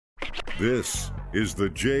This is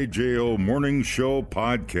the JJO Morning Show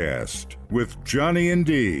podcast with Johnny and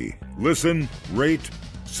D. Listen, rate,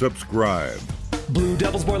 subscribe. Blue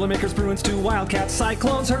Devils, Boilermakers, Bruins, 2 Wildcats,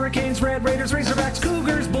 Cyclones, Hurricanes, Red Raiders, Razorbacks,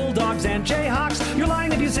 Cougars, Bulldogs, and Jayhawks. You're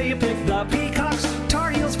lying if you say you pick the Peacocks.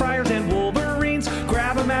 Tar Heels, Friars, and Wolverines.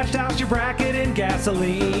 Grab a match, douse your bracket in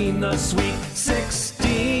gasoline. The Sweet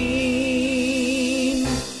 16.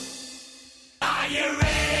 Are you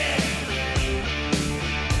ready?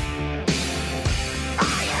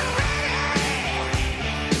 Are you ready?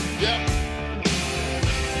 Yep.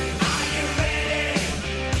 Are you ready?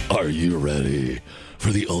 Are you ready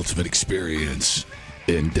for the ultimate experience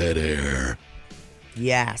in dead air?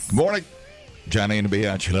 Yes. Morning, Johnny and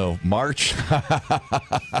Bianchino. March.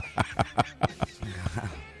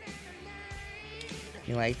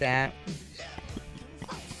 You like that?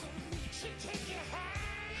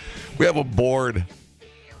 We have a board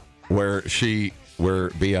where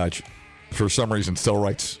Biatch, for some reason, still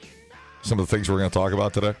writes some of the things we're going to talk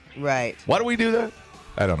about today. Right. Why do we do that?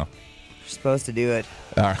 I don't know. You're supposed to do it.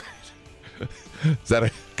 All right. Is that a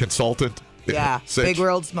consultant? Yeah. Sitch? Big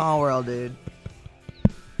world, small world, dude.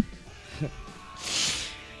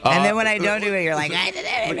 And then when I don't do it, you're like, I did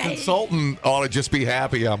The it. consultant ought to just be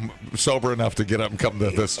happy I'm sober enough to get up and come to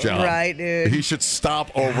this job. Right, dude. He should stop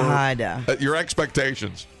over God. your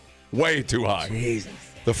expectations. Way too high. Jesus.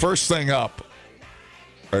 The first thing up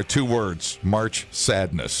are 2 words: March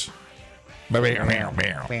sadness. A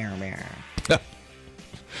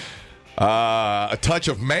touch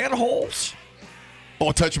of manholes. Oh,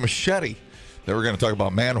 a touch of machete. Then we're going to talk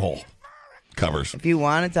about manhole covers. If you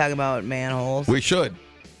want to talk about manholes, We should.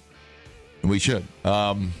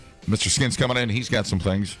 Mr. Skin's coming in. He's got some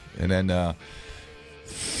things. And then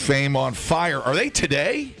Fame on Fire. Are they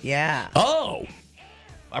today? yeah. Oh.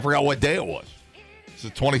 I forgot what day it was. It's the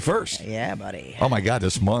 21st. Yeah, buddy. Oh, my God.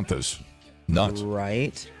 This month is nuts.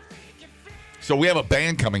 Right. So we have a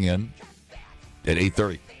band coming in at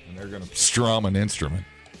 8:30. And they're going to strum an instrument.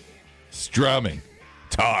 Strumming.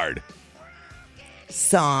 It's hard.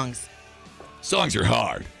 Songs. Songs are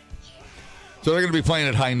hard. So they're going to be playing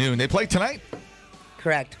at high noon. They play tonight?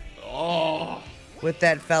 Correct. Oh. With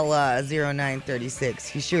that fella, 0936.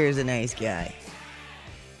 He sure is a nice guy.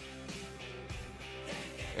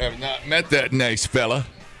 Have not met that nice fella.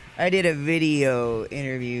 I did a video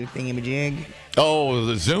interview thingamajig. Oh,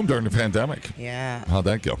 the Zoom during the pandemic. Yeah. How'd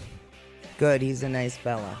that go? Good. He's a nice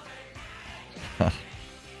fella. All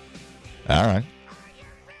right.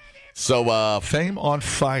 So, Fame on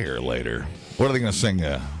Fire later. What are they going to sing?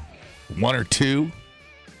 1 or 2?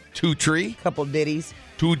 2 tree? Couple ditties.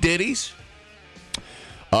 2 ditties?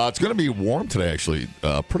 It's going to be warm today, actually.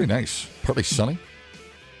 Pretty nice. Pretty sunny.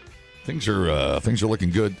 Things are looking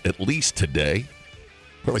good, at least today.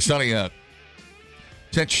 Pretty sunny.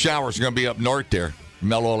 Tent showers are going to be up north there.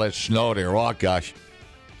 Mellow all that snow there. Oh, gosh.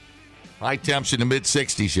 High temps in the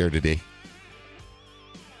mid-60s here today.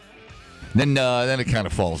 Then it kind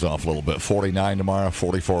of falls off a little bit. 49 tomorrow,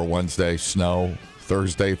 44 Wednesday, snow.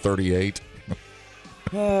 Thursday, 38.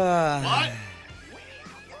 What?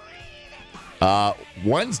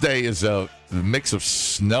 Wednesday is a mix of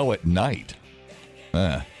snow at night.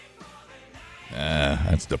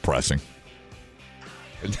 That's depressing.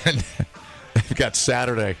 And then you've got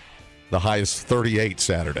Saturday, the highest 38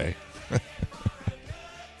 Saturday.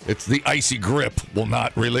 It's the icy grip will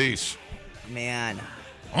not release. Man.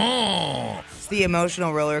 Oh. It's the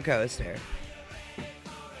emotional roller coaster.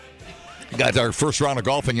 Got our first round of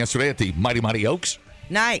golfing yesterday at the Mighty Mighty Oaks.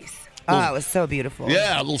 Nice. Oh, it was so beautiful.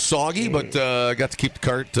 Yeah, a little soggy, but got to keep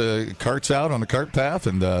the carts out on the cart path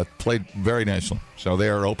and played very nicely. So they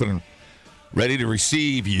are open and ready to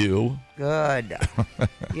receive you. Good.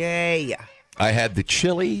 Yay. I had the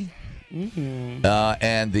chili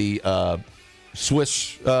and the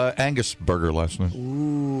Swiss Angus burger last night.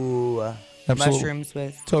 Ooh. Absolutely. Mushroom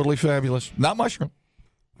Swiss. Totally fabulous. Not mushroom.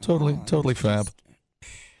 Totally fab.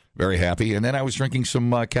 Very happy. And then I was drinking some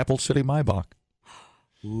Capital City Maybach.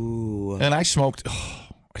 Ooh. And I smoked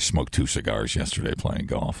 2 cigars yesterday playing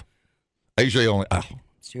golf. I usually only...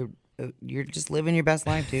 So you're just living your best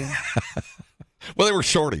life, dude. Well, they were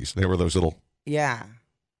shorties. They were those little... Yeah.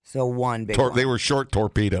 So one big one. They were short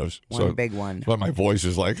torpedoes. One big one. That's why my voice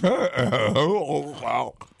is like... Oh,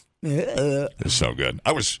 wow. It's so good.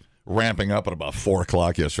 I was ramping up at about 4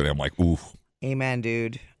 o'clock yesterday. I'm like, ooh. Amen,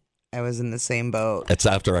 dude. I was in the same boat. That's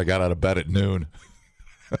after I got out of bed at noon.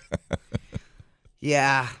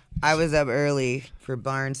 Yeah. I was up early for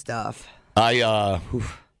barn stuff. I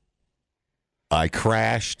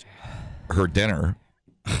crashed her dinner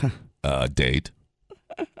date,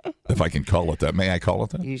 if I can call it that. May I call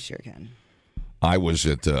it that? You sure can. I was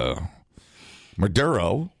at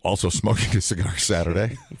Maduro also smoking a cigar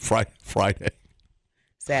Saturday. Friday.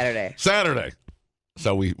 Saturday.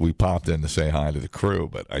 So we popped in to say hi to the crew,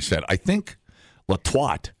 but I said, I think La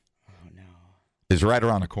Twat is right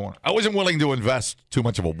around the corner. I wasn't willing to invest too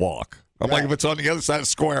much of a walk. I'm like, if it's on the other side of the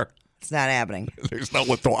square, It's not happening. there's no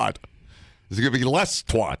La Twat. There's going to be less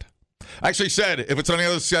twat. I actually said, if it's on the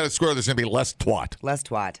other side of the square, there's going to be less twat. Less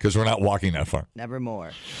twat. Because we're not walking that far. Never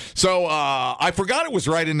more. So I forgot it was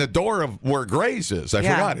right in the door of where Gray's is. I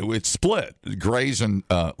forgot. It's split. Gray's and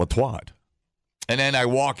La Twat. And then I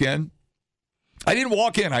walk in. I didn't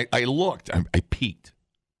walk in. I looked. I peeked.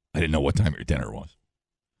 I didn't know what time your dinner was.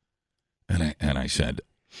 And I said,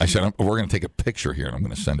 we're going to take a picture here, and I'm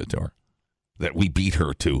going to send it to her, that we beat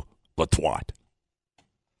her to La Twat.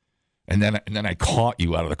 And then I caught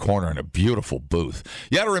you out of the corner in a beautiful booth.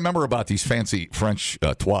 You got to remember about these fancy French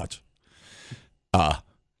twats.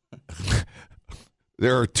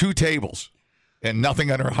 There are 2 tables and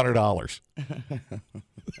nothing under $100.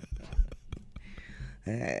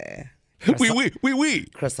 Oui.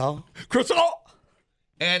 Croissant.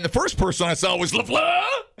 And the first person I saw was LaFleur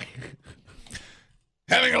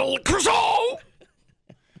having a little croissant.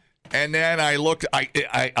 And then I looked around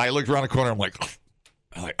the corner. I'm like,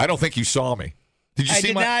 I don't think you saw me. Did you see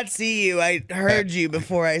I did not see you. I heard you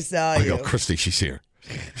before I saw you. I go, Christy, she's here.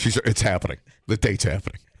 It's happening. The date's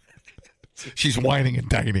happening. She's whining and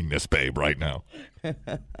dining this babe right now.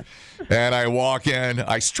 And I walk in.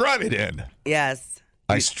 I strutted in. Yes.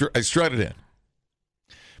 I strutted in,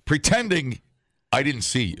 pretending I didn't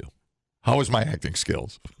see you. How was my acting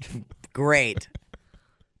skills? Great.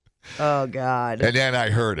 Oh, God. And then I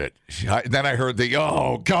heard it. Then I heard the,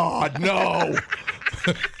 oh, God, no.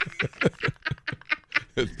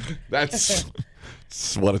 That's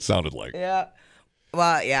what it sounded like. Yeah.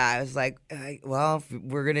 Well, yeah, I was like, if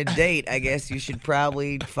we're going to date, I guess you should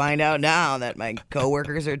probably find out now that my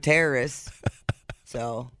coworkers are terrorists.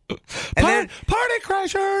 So. Party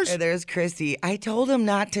crashers. And there's Christy. I told him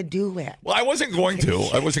not to do it. Well, I wasn't going to.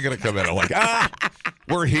 I wasn't going to come in. I'm like,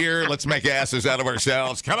 we're here. Let's make asses out of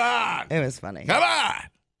ourselves. Come on. It was funny. Come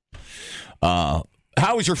on.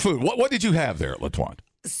 How was your food? What did you have there at La Twat?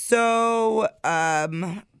 So,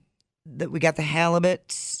 we got the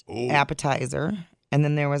halibut appetizer, and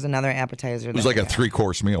then there was another appetizer. It was like a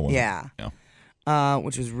 3-course meal. Wasn't it? Yeah.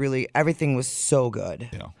 Which was really, everything was so good.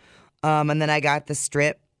 Yeah. And then I got the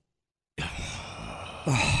strip.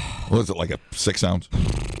 What was it, like a 6-ounce,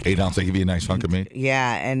 8-ounce? They give you a nice hunk of meat?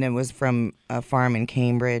 Yeah, and it was from a farm in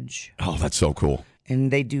Cambridge. Oh, that's so cool.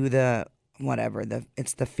 And they do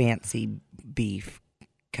it's the fancy beef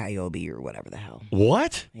Kyobe or whatever the hell.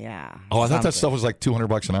 What? Yeah. Oh, I thought that stuff was like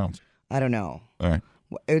 $200 an ounce. I don't know. All right.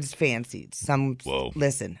 It was fancy. Whoa.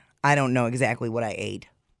 Listen, I don't know exactly what I ate,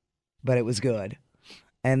 but it was good.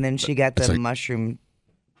 And then she got the mushroom,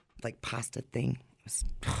 like pasta thing.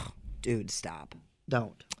 Dude, stop.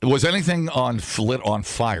 Don't. Was anything lit on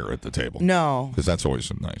fire at the table? No. Because that's always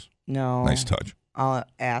a nice touch. I'll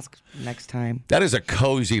ask next time. That is a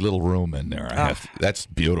cozy little room in there. That's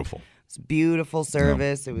beautiful. It's beautiful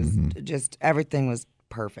service. Yeah. It was just, everything was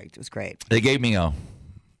perfect. It was great. They gave me a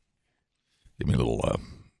little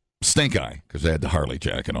stink eye because they had the Harley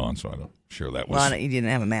jacket on, so I'm sure that was. Well, you didn't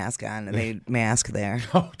have a mask on. They had a mask there.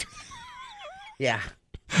 Yeah.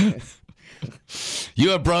 You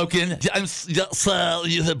have broken. Sir,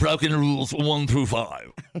 you have broken rules 1 through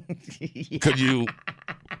 5. Yeah. Could you?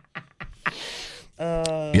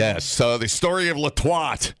 Yes. So the story of La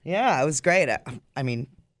Twat. Yeah, it was great. I mean,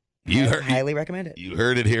 I highly recommend it. You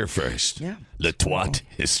heard it here first. Yeah. La Twat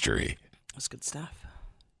history. That's good stuff.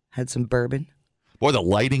 Had some bourbon. Boy, the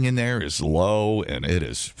lighting in there is low, and it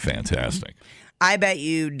is fantastic. I bet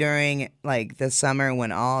you during like the summer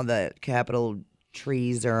when all the Capitol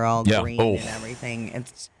trees are all green and everything,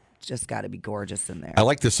 it's just got to be gorgeous in there. I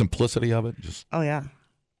like the simplicity of it. Just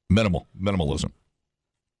minimalism.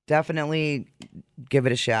 Definitely give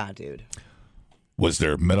it a shot, dude. Was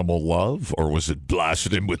there minimal love, or was it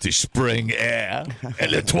blasted with the spring air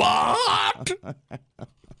and the twat?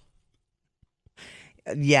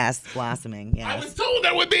 Yes, blossoming. Yes. I was told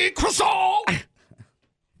that would be croissant.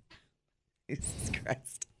 Jesus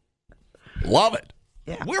Christ. Love it.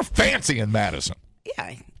 Yeah. We're fancy in Madison.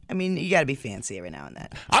 Yeah. I mean, you got to be fancy every now and then.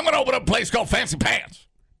 I'm going to open up a place called Fancy Pants.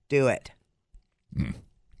 Do it.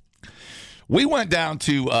 We went down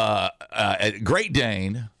to Great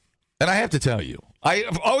Dane, and I have to tell you,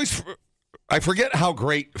 I forget how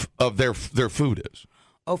great of their food is.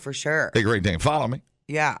 Oh, for sure. Hey, Great Dane, follow me.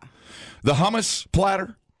 Yeah. The hummus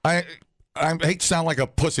platter, I hate to sound like a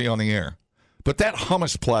pussy on the air, but that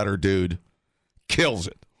hummus platter, dude, kills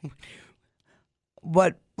it.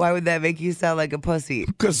 What Why would that make you sound like a pussy?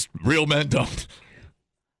 Because real men don't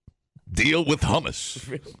deal with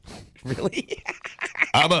hummus. Really?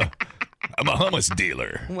 I'm a hummus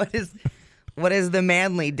dealer. What is the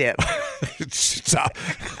manly dip?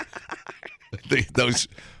 Those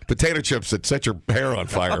potato chips that set your hair on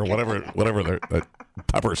fire, or whatever the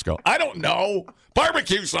peppers go. I don't know.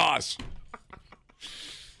 Barbecue sauce.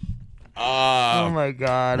 Oh my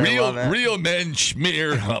God! I love it. Real men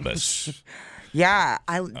schmear hummus. Yeah,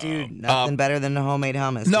 dude, nothing better than the homemade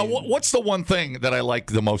hummus. Now, dude. what's the one thing that I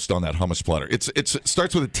like the most on that hummus platter? It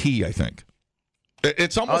starts with a T, I think.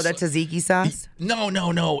 It's almost. Oh, that's tzatziki sauce?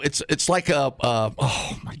 No. It's like a.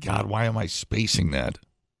 Oh my God! Why am I spacing that?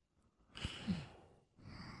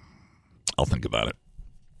 I'll think about it.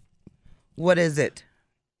 What is it?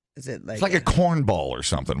 Is it like? It's like a corn ball or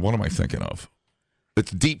something. What am I thinking of?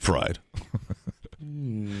 It's deep fried.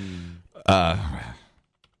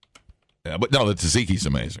 Yeah, but no, the tzatziki's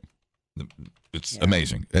amazing. It's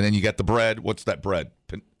amazing. And then you got the bread. What's that bread?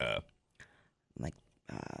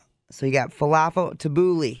 So you got falafel,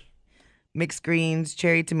 tabbouleh, mixed greens,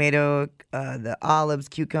 cherry tomato, the olives,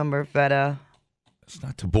 cucumber, feta. It's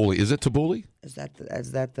not tabbouleh. Is it tabbouleh? Is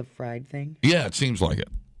that the fried thing? Yeah, it seems like it.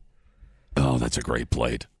 Oh, that's a great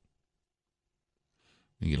plate.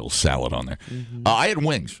 You get a little salad on there. Mm-hmm. I had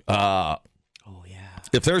wings. Oh, yeah.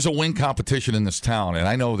 If there's a wing competition in this town, and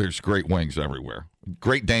I know there's great wings everywhere,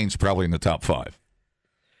 Great Dane's probably in the top 5.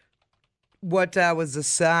 What was the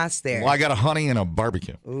sauce there? Well, I got a honey and a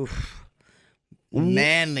barbecue. Oof.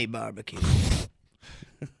 Manly barbecue.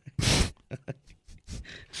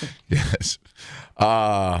 Yes.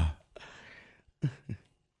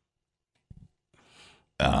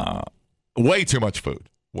 Way too much food.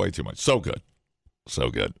 Way too much. So good. So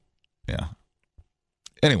good. Yeah.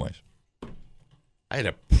 Anyways,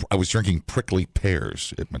 I was drinking prickly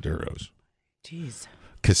pears at Maduro's. Jeez.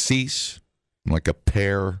 Cassis, like a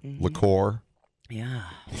pear liqueur. Yeah.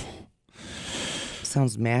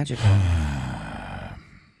 Sounds magical.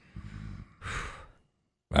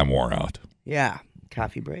 I'm wore out. Yeah.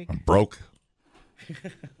 Coffee break. I'm broke.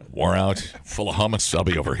 Wore out. Full of hummus. I'll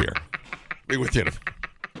be over here. Be with you.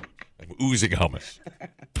 I'm oozing hummus.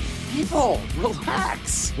 People,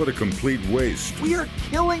 relax. What a complete waste We are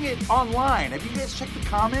killing it online. Have you guys checked the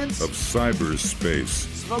comments? of cyberspace.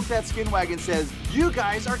 Smoke That Skin Wagon says, you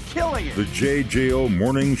guys are killing it. The JJO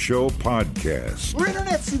Morning Show podcast. We're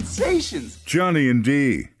internet sensations. Johnny and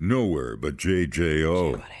D, nowhere but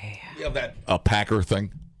JJO. You have that Packer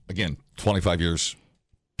thing. Again, 25 years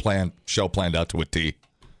show planned out to a T.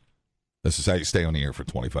 This is how you stay on the air for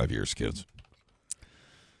 25 years, kids.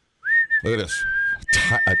 Look at this.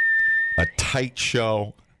 A tight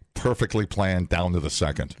show, perfectly planned down to the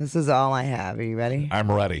second. This is all I have. Are you ready?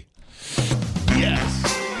 I'm ready. Yes.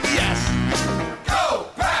 Go,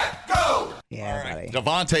 Pat, go. Yeah, buddy.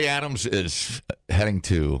 Davante Adams is heading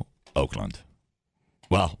to Oakland.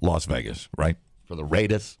 Well, Las Vegas, right? For the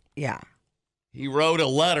Raiders. Yeah. He wrote a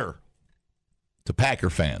letter to Packer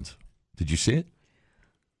fans. Did you see it?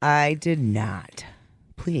 I did not.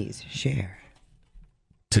 Please share.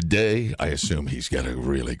 Today, I assume he's got a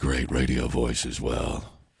really great radio voice as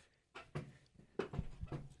well.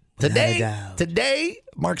 Today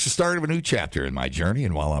marks the start of a new chapter in my journey,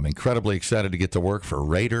 and while I'm incredibly excited to get to work for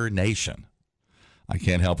Raider Nation, I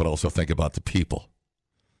can't help but also think about the people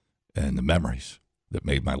and the memories that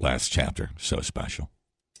made my last chapter so special.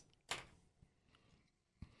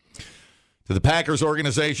 To the Packers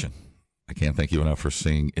organization, I can't thank you enough for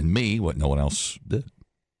seeing in me what no one else did.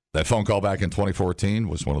 That phone call back in 2014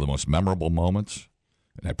 was one of the most memorable moments,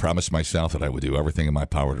 and I promised myself that I would do everything in my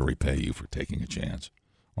power to repay you for taking a chance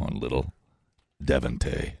on little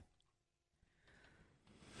Devontae.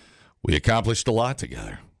 We accomplished a lot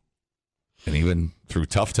together, and even through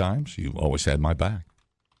tough times, you always had my back.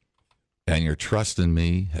 And your trust in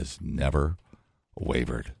me has never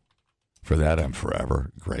wavered. For that, I'm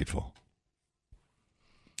forever grateful.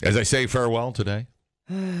 As I say farewell today,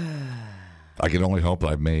 I can only hope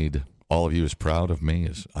I've made all of you as proud of me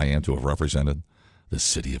as I am to have represented the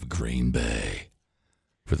city of Green Bay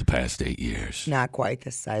for the past 8 years. Not quite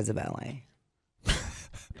the size of LA.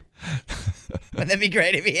 Wouldn't that be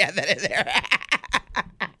great if he had that in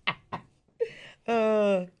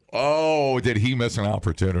there? Oh, did he miss an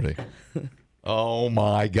opportunity? Oh,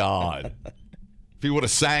 my God. If he would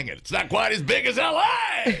have sang it, it's not quite as big as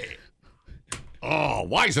L.A. Oh,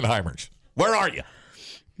 Weisenheimers, where are you?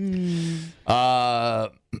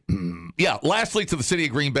 Yeah, lastly, to the city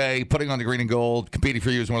of Green Bay, putting on the green and gold, competing for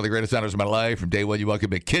you is one of the greatest honors of my life. From day one, you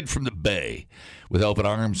welcome a kid from the Bay with open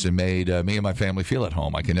arms and made me and my family feel at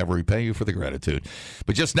home. I can never repay you for the gratitude.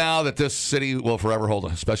 But just now that this city will forever hold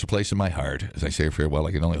a special place in my heart, as I say farewell,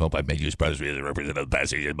 I can only hope I've made you as proud as a representative of the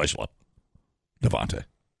past 8 years. Much love. Devontae.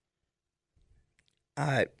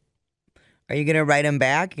 Are you going to write him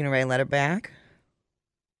back? You going to write a letter back?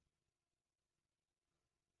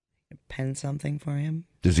 Pen something for him?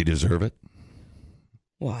 Does he deserve it?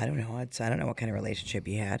 Well, I don't know. I don't know what kind of relationship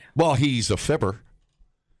he had. Well, he's a fibber.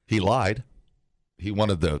 He lied. He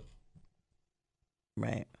wanted the...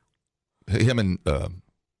 Right. Him and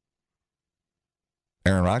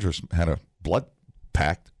Aaron Rodgers had a blood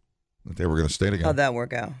pact that they were going to stay together. How'd that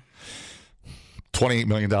work out? $28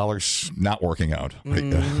 million not working out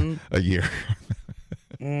a year.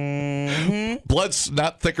 Blood's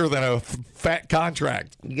not thicker than a fat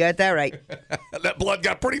contract. You got that right. That blood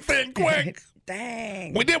got pretty thin quick.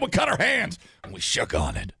 Dang. We did. We cut our hands and we shook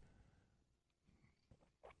on it.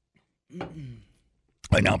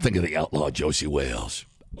 I now think of the outlaw Josie Wales.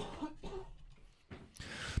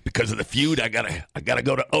 Because of the feud, I gotta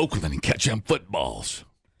go to Oakland and catch them footballs.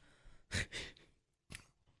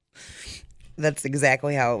 That's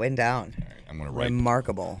exactly how it went down. Right, I'm gonna write.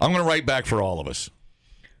 Remarkable. I'm gonna write back for all of us.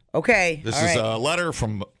 Okay. This all is right. a letter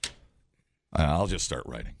from. I'll just start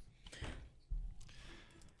writing.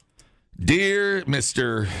 Dear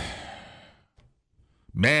Mr.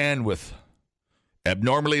 Man with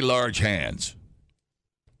abnormally large hands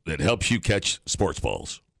that helps you catch sports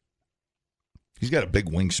balls. He's got a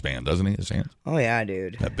big wingspan, doesn't he, his hands? Oh, yeah,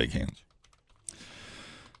 dude. That big hands.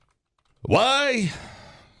 Why?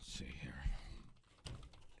 Let's see here.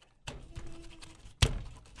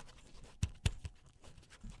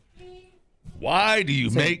 Why do you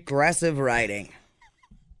It's make... aggressive writing.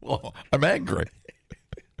 Well, I'm angry.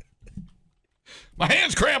 My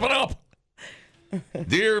hand's cramping up.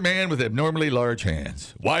 Dear man with abnormally large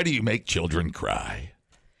hands, why do you make children cry?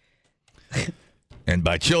 And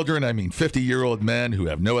by children, I mean 50-year-old men who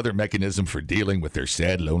have no other mechanism for dealing with their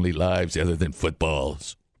sad, lonely lives other than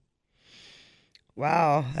footballs.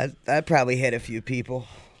 Wow, that probably hit a few people.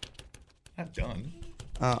 Not done.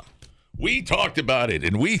 Oh, We talked about it,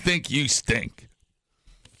 and we think you stink.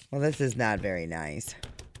 well, this is not very nice.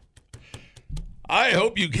 I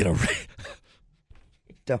hope you get a...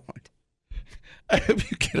 Don't. I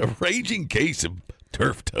hope you get a raging case of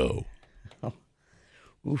turf toe. Oh,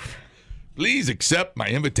 oof. Please accept my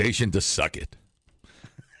invitation to suck it.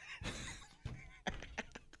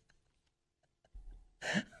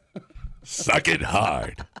 Suck it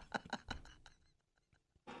hard.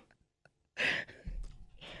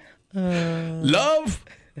 Love?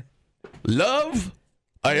 Love?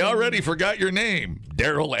 I already forgot your name.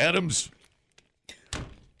 Daryl Adams.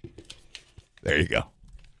 There you go.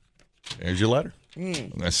 There's your letter. I'm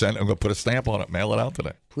gonna put a stamp on it, mail it out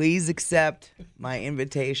today. Please accept my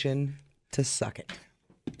invitation to suck it.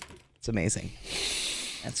 It's amazing.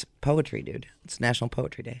 That's poetry, dude. It's National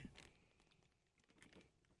Poetry Day.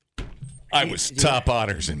 I was top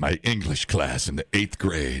honors in my English class in the 8th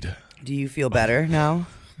grade. Do you feel better now?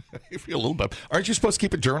 I feel a little bit. Aren't you supposed to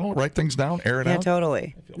keep a journal, write things down, air it Yeah, out?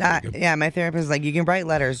 totally. Yeah, my therapist is like, you can write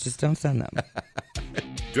letters, just don't send them.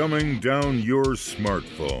 Dumbing down your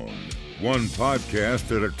smartphone. One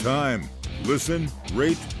podcast at a time. Listen,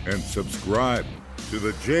 rate, and subscribe to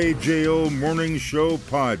the JJO Morning Show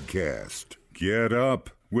podcast. Get up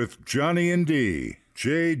with Johnny and D.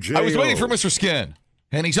 JJO. I was waiting for Mr. Skin,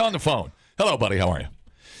 and he's on the phone. Hello, buddy. How are you?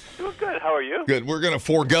 Doing good. How are you? Good. We're going to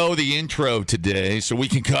forego the intro today so we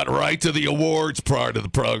can cut right to the awards part of the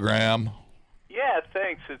program. Yeah,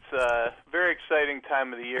 thanks. It's a very exciting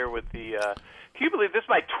time of the year with the, can you believe this is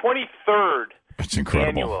my 23rd That's incredible.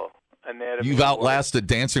 annual Anatomy You've Awards. outlasted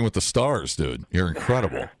Dancing with the Stars, dude. You're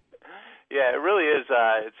incredible. Yeah, it really is.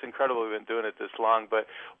 It's incredible we've been doing it this long. But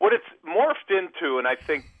what it's morphed into, and I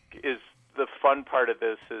think is the fun part of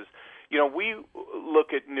this, is, you know, we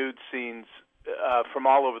look at nude scenes from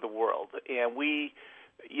all over the world. And we,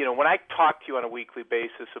 you know, when I talk to you on a weekly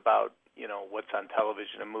basis about, you know, what's on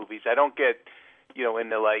television and movies, I don't get, you know,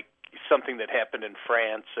 into like something that happened in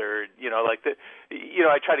France or, you know, like the, you know,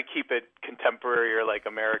 I try to keep it contemporary or like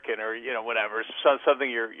American or, you know, whatever, something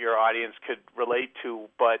your audience could relate to.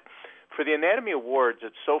 But for the Anatomy Awards,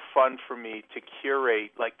 it's so fun for me to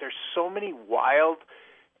curate. Like, there's so many wild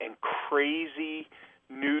and crazy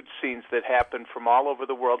nude scenes that happen from all over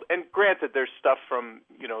the world. And granted, there's stuff from,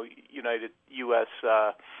 you know, U.S.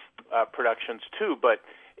 Productions too, but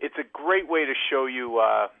it's a great way to show you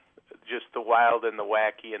just the wild and the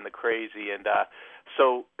wacky and the crazy. And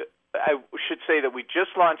so I should say that we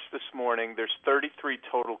just launched this morning. There's 33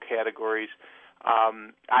 total categories.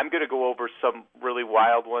 I'm going to go over some really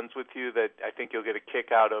wild ones with you that I think you'll get a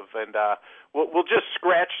kick out of, and we'll just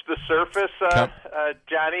scratch the surface,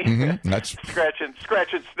 Johnny. Mm-hmm. That's scratch and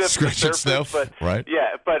sniff. Scratch and sniff, but, right?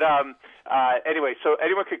 Yeah, but anyway, so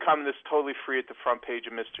anyone could come. This is totally free at the front page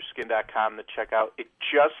of MrSkin.com to check out. It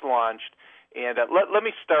just launched, and let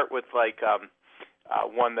me start with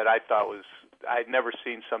one that I thought was I'd never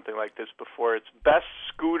seen something like this before. It's Best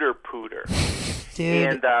Scooter Pooter.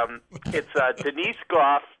 Dude. And it's Denise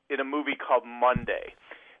Goff in a movie called Monday.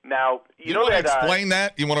 Now, you know want that. To explain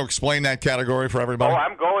that? You want to explain that category for everybody? Oh,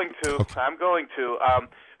 I'm going to. Okay. I'm going to.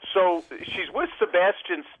 So she's with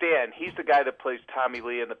Sebastian Stan. He's the guy that plays Tommy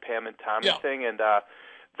Lee in the Pam and Tommy thing, and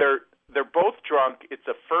they're both drunk. It's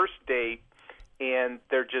a first date, and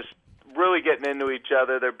they're just really getting into each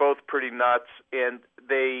other. They're both pretty nuts, and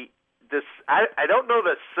I don't know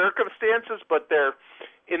the circumstances, but they're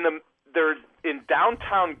in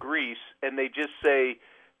downtown Greece, and they just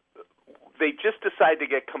decide to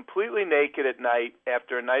get completely naked at night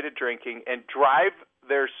after a night of drinking and drive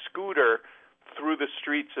their scooter through the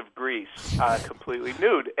streets of Greece completely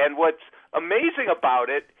nude. And what's amazing about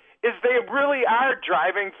it is they really are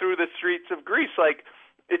driving through the streets of Greece. Like,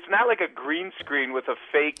 it's not like a green screen with a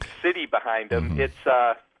fake city behind them.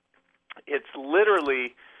 Mm-hmm. It's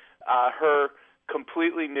literally her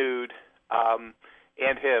completely nude and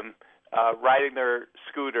him riding their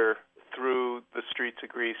scooter through the streets of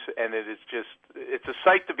Greece, and it's a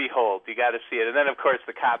sight to behold. You got to see it. And then, of course,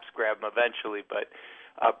 the cops grab them eventually, but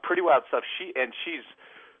pretty wild stuff. She's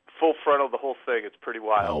full frontal the whole thing. It's pretty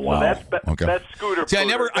wild. Oh, wow. So that's Scooter. See, I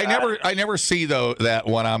never see that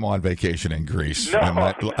when I'm on vacation in Greece. No,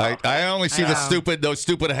 I only see those stupid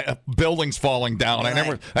buildings falling down.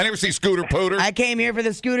 Right. I never see Scooter Pooter. I came here for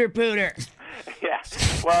the Scooter Pooter. Yeah.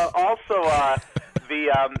 Well, also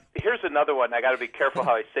here's another one. I got to be careful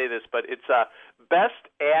how I say this, but it's Best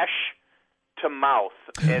Ash to Mouth,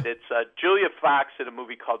 and it's Julia Fox in a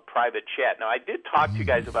movie called Private Chat. Now, I did talk to you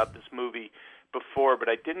guys about this movie before, but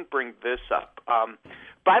I didn't bring this up.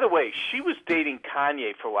 By the way, she was dating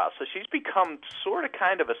Kanye for a while, so she's become sort of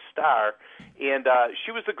kind of a star. And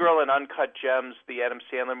she was the girl in Uncut Gems, the Adam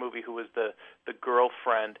Sandler movie, who was the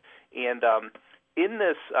girlfriend. And in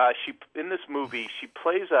this movie, she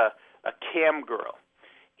plays a cam girl,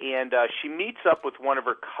 and she meets up with one of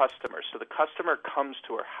her customers. So the customer comes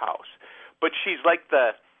to her house, but she's like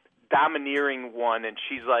the domineering one, and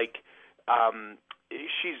she's like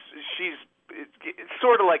she's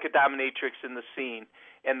sort of like a dominatrix in the scene.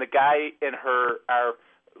 And the guy and her are,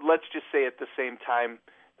 let's just say, at the same time,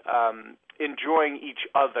 enjoying each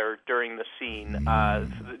other during the scene,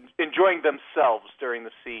 enjoying themselves during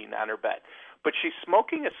the scene on her bed. But she's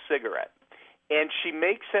smoking a cigarette, and she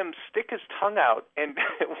makes him stick his tongue out, and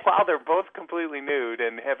while they're both completely nude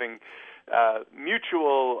and having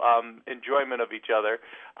mutual enjoyment of each other,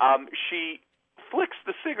 she flicks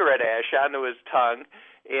the cigarette ash onto his tongue,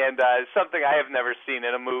 and something I have never seen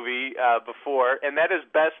in a movie before, and that is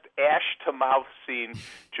Best Ash to Mouth Scene,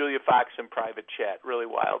 Julia Fox in Private Chat. Really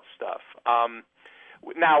wild stuff.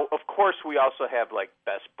 Now, of course, we also have like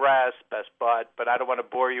Best Breast, Best Butt, but I don't want to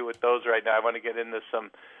bore you with those right now. I want to get into some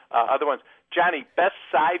other ones. Johnny, Best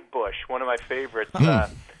Side Bush, one of my favorites.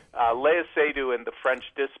 Léa Seydoux in The French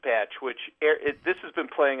Dispatch, which this has been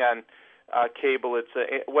playing on cable. It's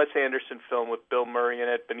a Wes Anderson film with Bill Murray in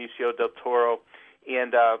it, Benicio del Toro.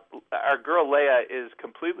 And our girl Leia is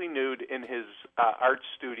completely nude in his art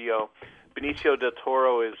studio. Benicio del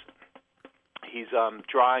Toro he's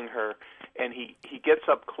drawing her, and he gets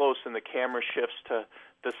up close, and the camera shifts to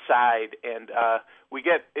the side, and we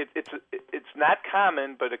get it's not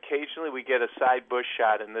common, but occasionally we get a side bush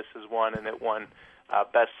shot, and this is one, and it won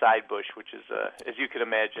Best Side Bush, which is as you can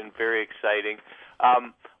imagine, very exciting.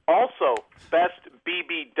 Also, Best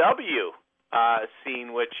BBW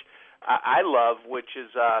scene, which I love, which is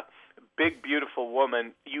Big Beautiful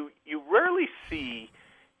Woman. You rarely see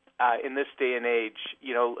in this day and age,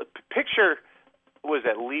 picture, was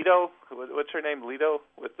that Lido? What's her name? Lido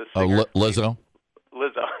with the singer? Lizzo.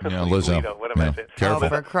 Lizzo. Yeah, Lizzo. Lido. What am I saying? Careful. Oh,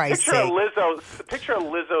 for Christ's sake. Picture a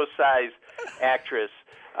Lizzo-sized actress.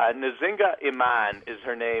 Nzinga Iman is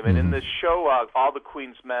her name, and in this show, All the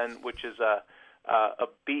Queen's Men, which is a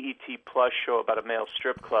BET Plus show about a male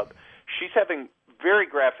strip club, she's having very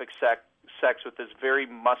graphic sex with this very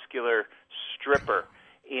muscular stripper,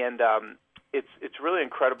 and it's really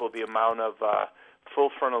incredible the amount of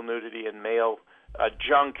full frontal nudity and male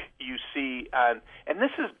junk you see on, and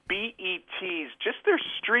this is BET's, just their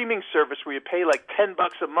streaming service where you pay like $10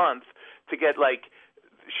 a month to get like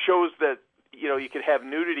shows that you could have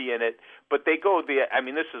nudity in it, but they go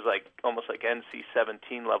this is like almost like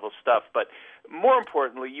NC-17 level stuff. But more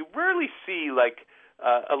importantly, you rarely see like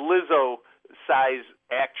a Lizzo-size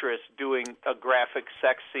actress doing a graphic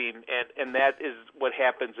sex scene, and that is what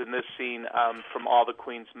happens in this scene from All the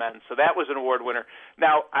Queen's Men. So that was an award winner.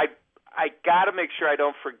 Now, I got to make sure I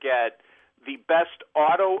don't forget the best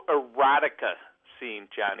autoerotica scene,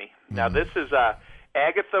 Johnny. Now, this is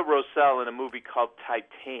Agatha Rousselle in a movie called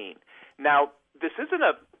Titane. Now, this isn't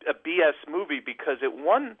a BS movie because it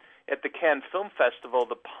won at the Cannes Film Festival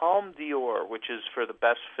the Palme d'Or, which is for the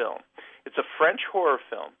best film. It's a French horror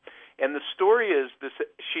film. And the story is this: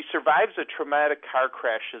 she survives a traumatic car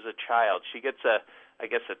crash as a child. She gets a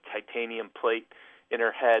titanium plate in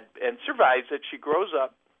her head and survives it. She grows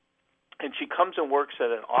up, and she comes and works at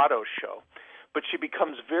an auto show. But she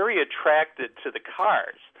becomes very attracted to the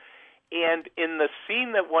cars. And in the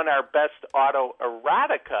scene that won our best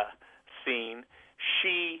autoerotica scene,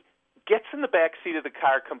 she gets in the back seat of the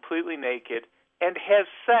car completely naked and has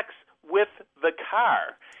sex with the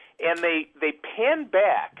car. And they pan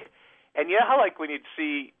back. And you know how, like, when you'd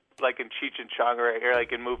see, like in Cheech and Chong or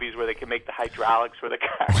like in movies where they can make the hydraulics where the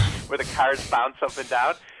cars bounce up and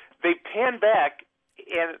down? They pan back,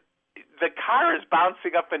 and the car is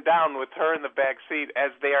bouncing up and down with her in the back seat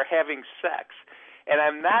as they are having sex. And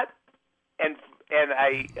I'm not, and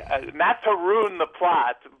I not to ruin the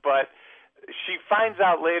plot, but she finds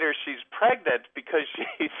out later she's pregnant because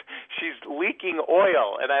she's leaking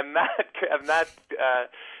oil, and I'm not.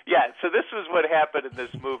 So this was what happened in this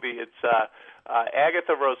movie. It's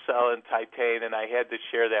Agatha Rousselle in Titane, and I had to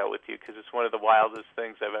share that with you because it's one of the wildest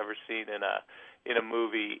things I've ever seen in a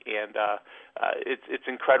movie, and it's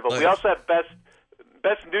incredible. We also have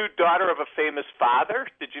best nude daughter of a famous father.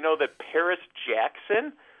 Did you know that Paris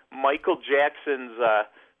Jackson, Michael Jackson's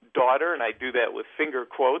daughter, and I do that with finger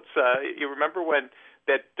quotes. You remember when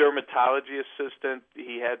that dermatology assistant,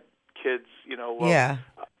 he had kids, Yeah.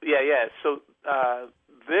 So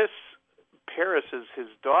this Paris is his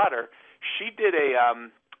daughter. She did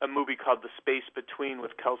a movie called The Space Between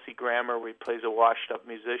with Kelsey Grammer, where he plays a washed-up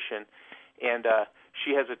musician, and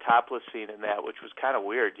she has a topless scene in that, which was kind of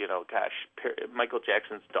weird. Michael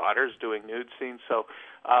Jackson's daughter's doing nude scenes. So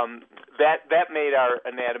that made our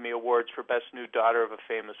Anatomy Awards for Best Nude Daughter of a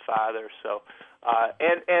Famous Father. So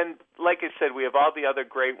and like I said, we have all the other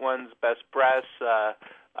great ones: Best Breasts.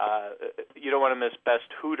 You don't want to miss Best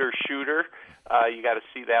Hooter Shooter. You got to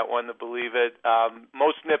see that one to believe it.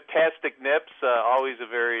 Most Niptastic Nips, always a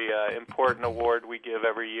very important award we give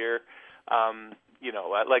every year.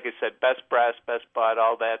 Like I said, Best Breast, Best Butt,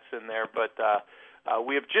 all that's in there. But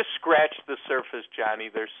we have just scratched the surface, Johnny.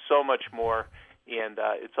 There's so much more, and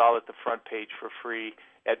it's all at the front page for free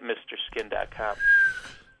at MrSkin.com.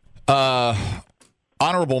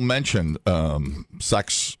 Honorable mention,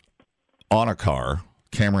 sex on a car.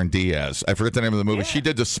 Cameron Diaz. I forget the name of the movie. Yeah. She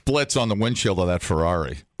did the splits on the windshield of that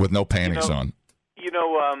Ferrari with no panties on.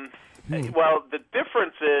 Well, the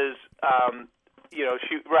difference is,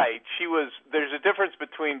 she was. There's a difference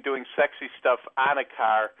between doing sexy stuff on a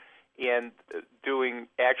car and doing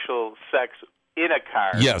actual sex in a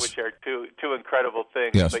car, yes, which are two incredible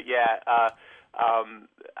things. Yes. But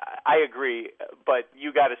I agree. But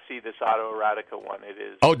you got to see this autoerotica one. It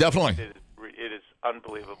is. Oh, definitely. It is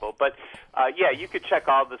unbelievable. But, you could check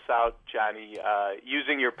all this out, Johnny,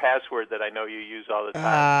 using your password that I know you use all the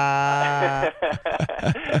time.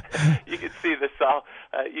 You could see this all.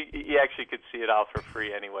 You actually could see it all for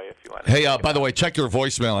free anyway if you want. Hey, by the way, check your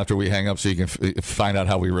voicemail after we hang up so you can find out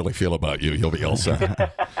how we really feel about you. You'll be all set. All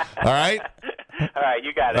right? All right,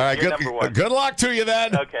 you got it. All right, You're number one. Good luck to you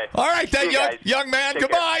then. Okay. All right, then, young man. Take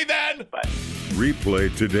Goodbye care. then. Bye.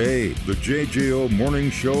 Replay today the JJO Morning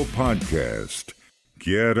Show podcast.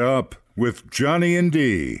 Get up with Johnny and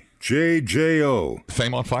D. JJO.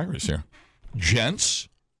 Fame on Fire is here. Gents.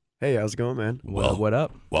 Hey, how's it going, man? Well, what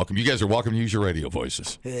up? Welcome. You guys are welcome to use your radio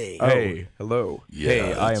voices. Hey. Hey. Hello. Yeah,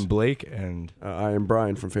 hey, I am Blake, and I am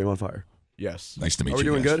Brian from Fame on Fire. yes. Nice to meet you. Are we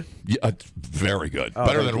doing guys. good? Yeah, very good.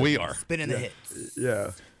 Better than we are. Spinning the hits.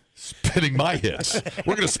 Yeah. Spinning my hits.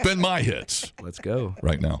 We're going to spin my hits Let's go.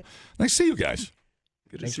 right now. Nice to see you guys.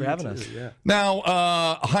 Good Thanks to for see having you us. too, Yeah. Now,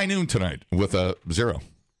 high noon tonight with a zero.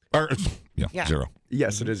 Yeah. Zero.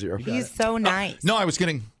 Yes, it is zero. He's so nice. No, I was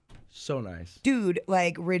kidding. So nice. Dude,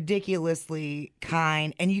 like ridiculously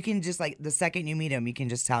kind. And you can just the second you meet him, you can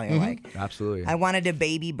just tell you're like, Absolutely. I wanted to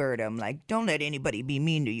baby bird him. Like, don't let anybody be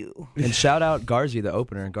mean to you. And shout out Garzi, the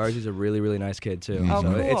opener. Garzi's a really, really nice kid, too. Oh,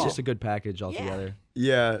 so cool. it's just a good package altogether.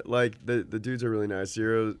 Yeah, the dudes are really nice.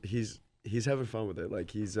 Zero, he's having fun with it. Like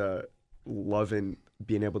he's loving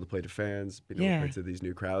being able to play to fans, being able to play to these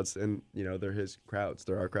new crowds, and they're his crowds,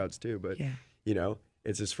 they're our crowds too. But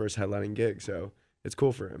it's his first headlining gig, so it's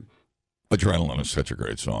cool for him. Adrenaline is such a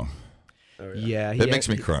great song. Oh, Yeah, it makes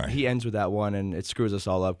me cry. He ends with that one, and it screws us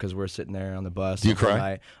all up because we're sitting there on the bus. Do you cry?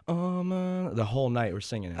 Night. Oh man, the whole night we're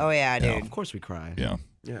singing it. Oh yeah, dude. Yeah. Of course we cry. Yeah.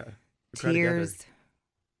 Yeah, we cry Tears together.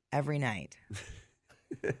 every night.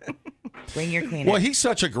 Bring your Kleenex. Well, he's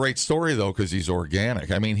such a great story though because he's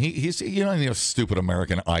organic. I mean, he's stupid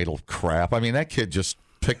American Idol crap. I mean, that kid just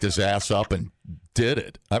picked his ass up and did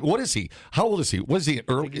it. What is he? How old is he? Was he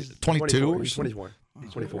early? 22 or He's something? 24.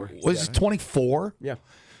 He's 24. Was he 24? Yeah.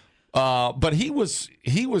 But he was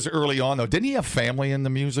early on though. Didn't he have family in the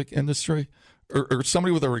music industry, or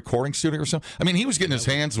somebody with a recording studio or something? I mean, he was getting his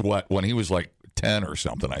hands wet when he was like 10 or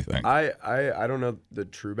something. I think. I don't know the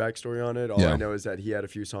true backstory on it. All I know is that he had a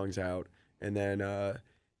few songs out, and then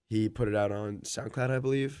he put it out on SoundCloud, I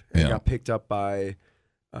believe, and got picked up by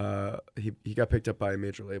he got picked up by a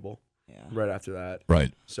major label. Right after that.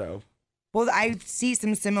 Right. So. Well, I see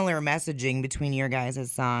some similar messaging between your guys'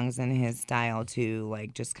 songs and his style too,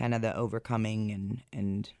 like just kind of the overcoming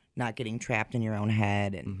and not getting trapped in your own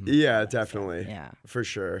head. And Yeah, definitely. Yeah. For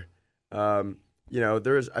sure. I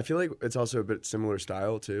feel like it's also a bit similar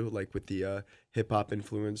style too, like with the hip hop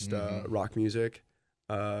influenced rock music.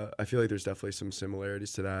 I feel like there's definitely some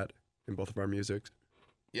similarities to that in both of our music.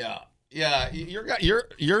 Yeah.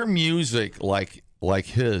 Your music like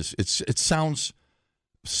his. It sounds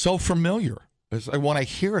so familiar. It's like when I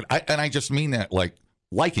hear it, and I just mean that like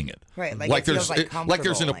liking it. Right, like it feels like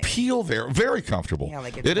there's an comfortable, appeal there, very comfortable. Yeah,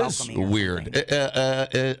 like it's it is welcoming or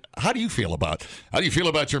weird. How do you feel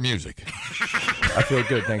about your music? I feel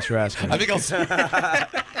good. Thanks for asking. I think I'll.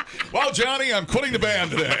 Well, Johnny, I'm quitting the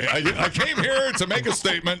band today. I came here to make a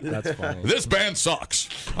statement. That's funny. This band sucks.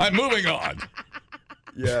 I'm moving on.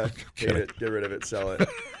 Yeah, hate it. Get rid of it. Sell it.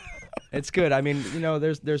 It's good. I mean,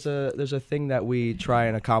 there's a thing that we try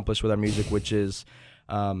and accomplish with our music, which is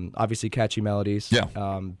obviously catchy melodies. Yeah.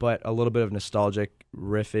 But a little bit of nostalgic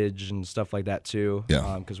riffage and stuff like that too.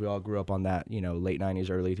 Yeah. Because we all grew up on that, late '90s,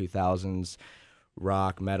 early 2000s,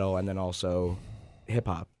 rock, metal, and then also hip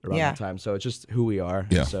hop around that time. So it's just who we are.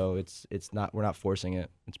 Yeah. So we're not forcing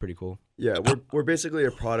it. It's pretty cool. Yeah, we're basically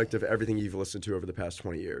a product of everything you've listened to over the past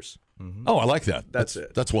 20 years. Mm-hmm. Oh, I like that. That's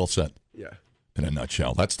it. That's well said. Yeah. In a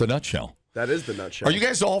nutshell. That's the nutshell. That is the nutshell. Are you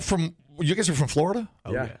guys all from? You guys are from Florida?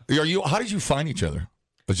 Oh, yeah. Are you? How did you find each other?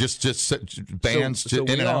 Just bands So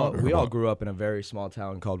in and out. We all grew up in a very small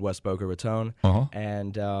town called West Boca Raton, Uh-huh.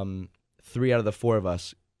 and 3 out of the 4 of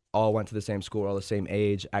us all went to the same school, all the same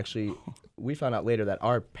age. Actually, we found out later that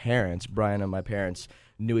our parents, Brian and my parents,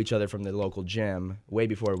 knew each other from the local gym way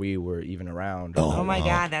before we were even around. Oh my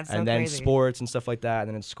God, that's so and then crazy. sports and stuff like that, and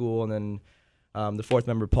then in school, and then the 4th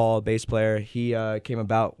member, Paul, bass player, he came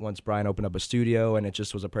about once Brian opened up a studio, and it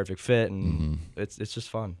just was a perfect fit, and it's just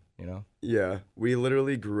fun, Yeah, we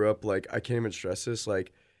literally grew up like, I can't even stress this,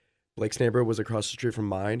 like Blake's neighborhood was across the street from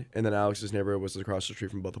mine, and then Alex's neighborhood was across the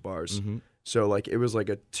street from both of ours. Mm-hmm. So like it was like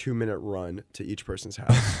a 2-minute run to each person's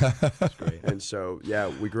house. That's great. And so yeah,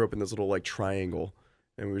 we grew up in this little like triangle,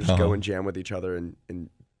 and we would just go and jam with each other and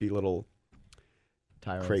be little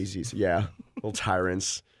Tyrants. crazies. Yeah, little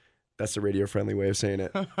tyrants. That's the radio-friendly way of saying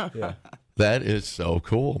it. Yeah. That is so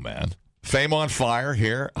cool, man. Fame on Fire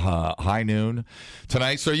here, high noon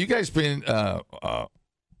tonight. So you guys been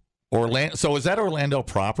Orlando? So is that Orlando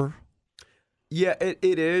proper? Yeah, it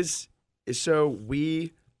is. So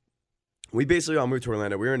we basically all moved to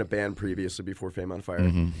Orlando. We were in a band previously before Fame on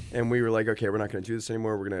Fire, and we were like, okay, we're not going to do this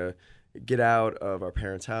anymore. We're going to get out of our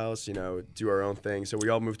parents' house, do our own thing. So we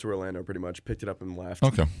all moved to Orlando pretty much, picked it up and left.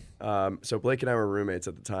 Okay. So Blake and I were roommates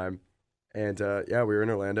at the time, and yeah, we were in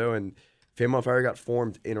Orlando, and Fame on Fire got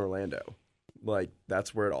formed in Orlando. Like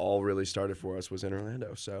that's where it all really started for us, was in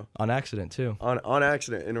Orlando. So On accident, too. on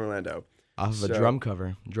accident in Orlando. Off of a drum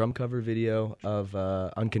cover video of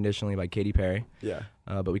Unconditionally by Katy Perry. Yeah.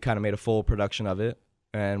 But we kind of made a full production of it,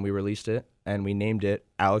 and we released it, and we named it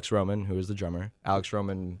Alex Roman, who is the drummer. Alex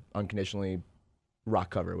Roman Unconditionally rock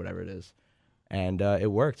cover, whatever it is. And it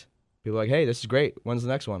worked. People were like, hey, this is great. When's the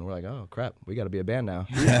next one? We're like, oh, crap, we got to be a band now.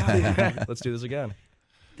 Let's do this again.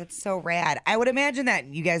 That's so rad. I would imagine that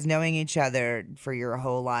you guys knowing each other for your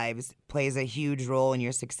whole lives plays a huge role in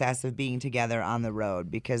your success of being together on the road,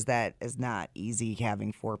 because that is not easy,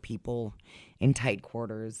 having 4 people in tight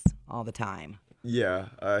quarters all the time. Yeah,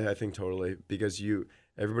 I think totally, because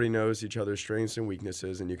everybody knows each other's strengths and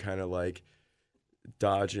weaknesses, and you kind of like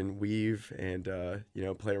dodge and weave and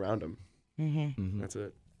play around them. That's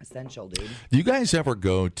it. Essential, dude. Do you guys ever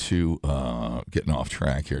go to getting off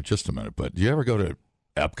track here just a minute? But do you ever go to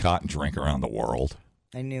Epcot and drink around the world?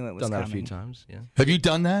 I knew it was Done that coming. a few times. Yeah. Have you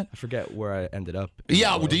done that? I forget where I ended up.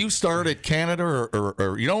 Yeah. Well, do you start at Canada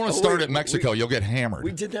or you don't want to start at Mexico? You'll get hammered.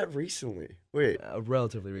 We did that recently. Wait.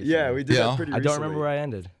 Relatively recently. Yeah, we did Yeah. that pretty I recently. don't remember where I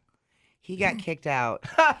ended. He got kicked out.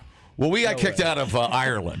 Well, we got kicked out of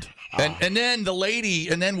Ireland, and then the lady,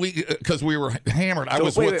 and then we because we were hammered. I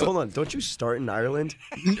was Wait, with the- hold on. Don't you start in Ireland?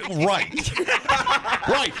 Right.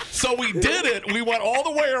 Right. So we did it. We went all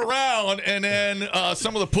the way around, and then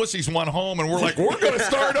some of the pussies went home, and we're like, we're going to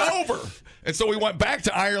start over. And so we went back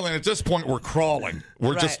to Ireland. At this point, we're crawling.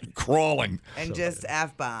 We're just crawling. And just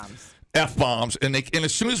F-bombs. F-bombs. And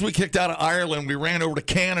as soon as we kicked out of Ireland, we ran over to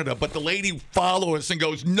Canada. But the lady followed us and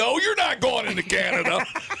goes, no, you're not going into Canada.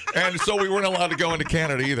 And so we weren't allowed to go into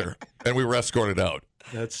Canada either. And we were escorted out.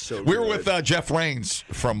 That's so We were good. with Jeff Raines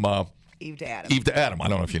from Eve to Adam. Eve to Adam. I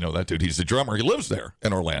don't know if you know that dude. He's the drummer. He lives there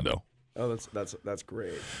in Orlando. Oh, that's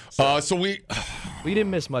great. So we didn't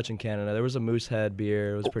miss much in Canada. There was a Moosehead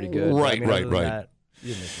beer. It was pretty good. Right, I mean, right, other than right. that, you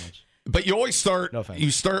didn't miss much. But you always start. No offense.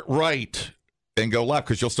 You start right and go left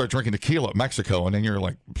because you'll start drinking tequila at Mexico, and then you're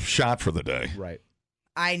like shot for the day. Right.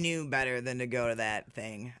 I knew better than to go to that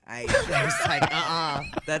thing. I was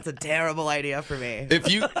like, that's a terrible idea for me.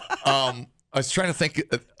 If you, I was trying to think.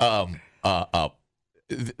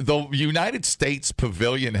 The United States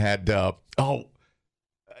Pavilion had.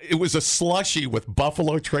 It was a slushy with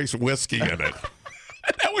Buffalo Trace whiskey in it.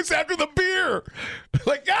 That was after the beer.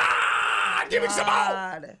 Like, give me some more.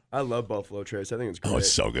 God. I love Buffalo Trace. I think it's great. Oh,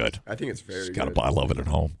 it's so good. I think it's very Just got a good. bottle of it at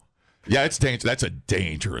home. Yeah, it's dangerous. That's a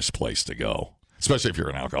dangerous place to go, especially if you're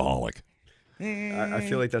an alcoholic. I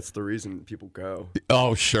feel like that's the reason people go.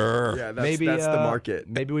 Oh, sure. Yeah, that's Maybe the market.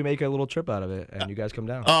 Maybe we make a little trip out of it, and you guys come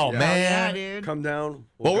down. Oh, Yeah. man. Yeah, dude. Come down.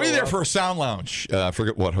 Well, we were go there up. for a sound lounge. I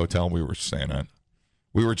forget what hotel we were staying at.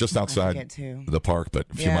 We were just outside forget too. the park, but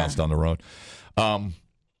a few Yeah. miles down the road.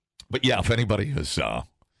 But yeah, if anybody is,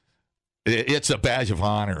 it's a badge of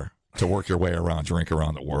honor to work your way around, drink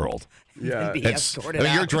around the world. Yeah. Be It's, escorted you're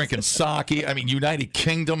out. drinking sake. I mean, United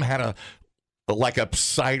Kingdom had a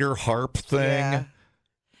cider harp thing. Yeah.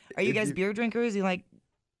 Are you If guys you- beer drinkers? You like?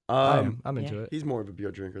 I'm into Yeah. it. He's more of a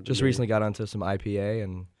beer drinker. Than Just me. recently got onto some IPA,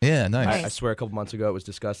 and Yeah, nice. I swear a couple months ago it was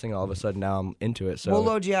disgusting. All of a sudden now I'm into it. So We'll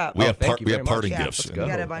load you up. We have thank you we very have much. parting Yeah, gifts let's in go. We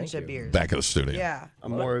got a Thank bunch of you. beers. back of the studio. Yeah.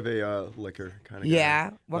 I'm more of a liquor kind of Yeah.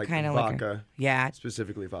 guy. What Like kind of vodka, liquor? Yeah.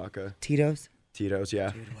 specifically vodka. Tito's. Tito's,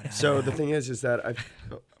 yeah. So the thing is that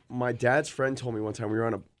my dad's friend told me one time we were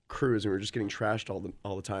on a cruise and we were just getting trashed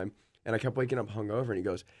all the time, and I kept waking up hungover, and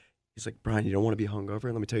he's like, Brian, you don't want to be hungover?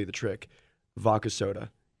 Let me tell you the trick: vodka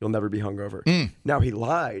soda. You'll never be hungover. Now he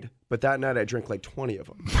lied, but that night I drank like 20 of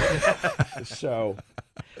them. So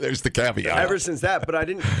There's the caveat. ever since that, but I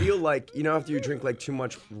didn't feel like after you drink like too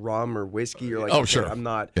much rum or whiskey, you're like, Oh, okay, sure. I'm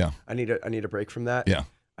not. Yeah. I need a break from that. Yeah.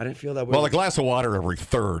 I didn't feel that way. Well, a with- glass of water every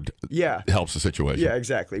third yeah. helps the situation. Yeah,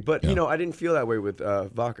 exactly. But Yeah. I didn't feel that way with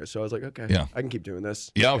vodka, so I was like, okay, Yeah. I can keep doing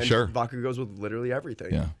this. Yeah, And sure. Vodka goes with literally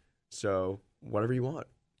everything. Yeah. So whatever you want,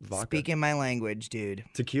 vodka. Speaking my language, dude.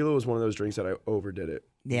 Tequila was one of those drinks that I overdid it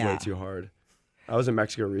Yeah. way too hard. I was in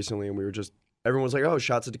Mexico recently, and everyone was like, "Oh,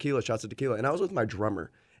 shots of tequila," and I was with my drummer,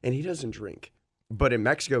 and he doesn't drink, but in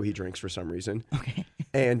Mexico he drinks for some reason. Okay.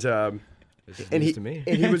 And This is and news he to me.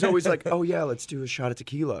 and he was always like, "Oh yeah, let's do a shot of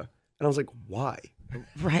tequila," and I was like, "Why?"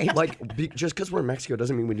 Right. Like, just because we're in Mexico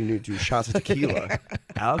doesn't mean we need to do shots of tequila.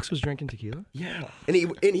 Alex was drinking tequila. Yeah. And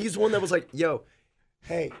he's the one that was like, "Yo,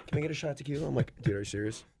 hey, can I get a shot of tequila?" I'm like, "Dude, are you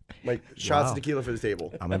serious?" Like, shots of Wow. tequila for the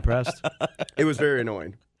table. I'm impressed. It was very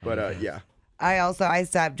annoying, but yeah. I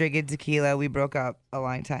stopped drinking tequila. We broke up a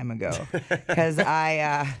long time ago because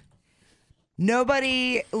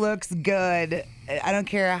nobody looks good. I don't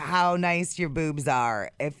care how nice your boobs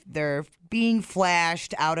are if they're being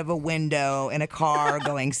flashed out of a window in a car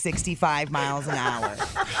going 65 miles an hour.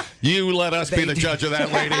 You let us be the judge of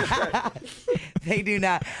that, lady. They do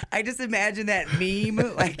not. I just imagine that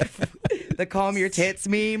meme, like the calm your tits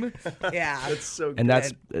meme. Yeah. That's so good.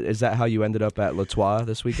 And is that how you ended up at La Trois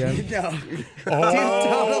this weekend? No. Two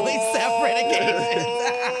totally separate occasions.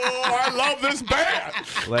 Oh, I love this band.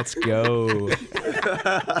 Let's go.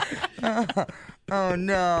 Oh,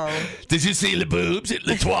 no. Did you see the boobs at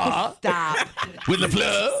Le Trois Stop. with the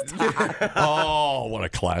fleur? Oh, what a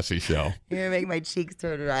classy show. You're going to make my cheeks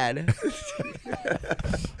turn red.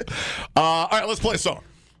 All right, let's play a song.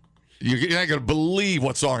 You're not going to believe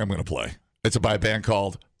what song I'm going to play. It's by a band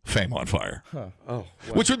called Fame on Fire, Oh,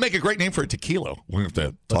 which would make a great name for a tequila. We have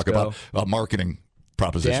to talk about a marketing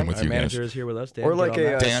proposition Dan, with our you manager guys. is here with us. Dan, or get like on a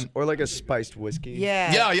that. Dan. or like a spiced whiskey.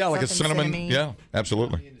 Yeah. Yeah, like a something cinnamon. cinnamon. Yeah,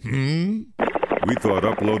 absolutely. We thought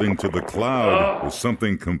uploading to the cloud was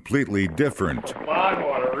something completely different. Come on,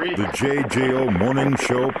 want to The JJO Morning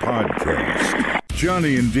Show podcast.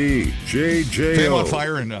 Johnny and D, JJO. Fame on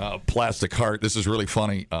Fire and Plastic Heart. This is really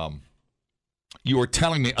funny. You were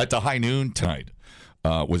telling me at the high noon tonight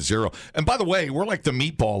was 0. And by the way, we're like the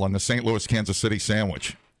meatball on the St. Louis, Kansas City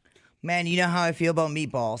sandwich. Man, you know how I feel about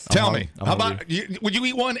meatballs. Tell me, how about, would you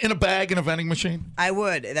eat one in a bag in a vending machine? I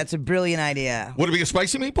would. That's a brilliant idea. Would it be a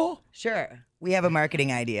spicy meatball? Sure. We have a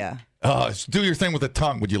marketing idea. Do your thing with the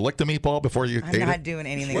tongue. Would you lick the meatball before you I'm ate not it? doing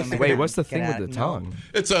anything with my Wait, tongue. what's the Get thing out. with the No. tongue?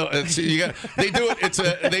 They do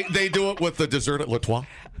it. They do it with the dessert at Le Trois.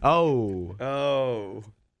 Oh. Oh.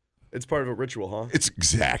 It's part of a ritual, huh? It's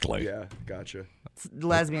exactly. Yeah, gotcha. It's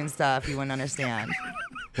lesbian stuff. You wouldn't understand.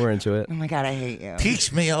 We're into it. Oh my God, I hate you.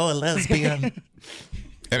 Teach me, oh, a lesbian.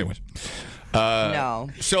 Anyways. No.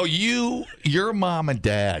 So your mom and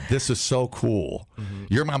dad, this is so cool.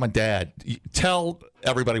 Your mom and dad, tell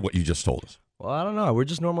everybody what you just told us. Well, I don't know. We're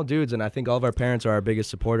just normal dudes, and I think all of our parents are our biggest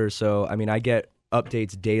supporters. So, I mean, I get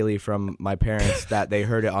updates daily from my parents that they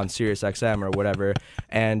heard it on Sirius XM or whatever,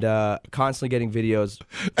 and constantly getting videos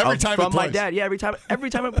Every time it from my plays. dad. Yeah, every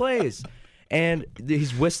time it plays, and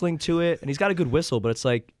he's whistling to it, and he's got a good whistle, but it's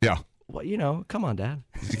like, Yeah. well, you know, come on, Dad.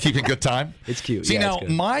 Keeping good time? It's cute. See, Yeah, now, it's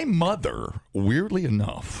good. my mother, weirdly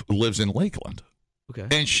enough, lives in Lakeland. Okay.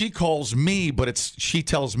 And she calls me, but she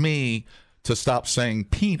tells me to stop saying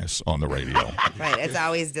penis on the radio. Right. It's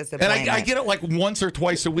always And disappointing. I get it like once or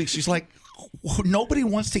twice a week. She's like, nobody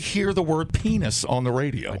wants to hear the word penis on the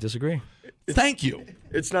radio. I disagree. Thank you.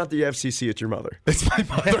 It's not the FCC, it's your mother. It's my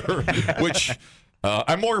mother, which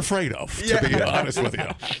I'm more afraid of, to be honest with you.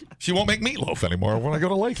 She won't make meatloaf anymore when I go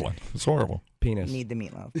to Lakeland. It's horrible. Penis. Need the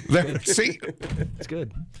meatloaf. There, see? It's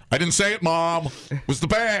good. I didn't say it, Mom. It was the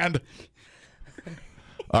band.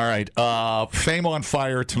 All right. Fame on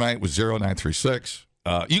Fire tonight was 0936.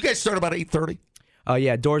 You guys start about 8:30?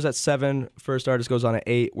 Yeah, doors at 7. First artist goes on at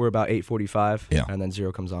 8. We're about 8:45. Yeah. And then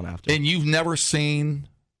 0 comes on after. And you've never seen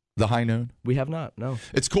the High Noon? We have not. No.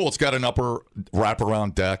 It's cool. It's got an upper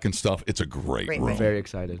wraparound deck and stuff. It's a great Great room. room. Very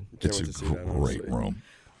excited. It's wait a to see that, great honestly. room.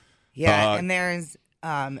 Yeah, and there's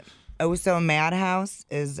Oso Madhouse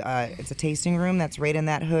is it's a tasting room that's right in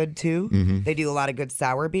that hood too. They do a lot of good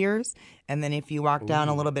sour beers. And then if you walk down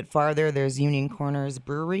a little bit farther, there's Union Corners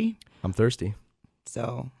Brewery. I'm thirsty.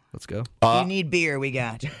 So Let's go. if you need beer, we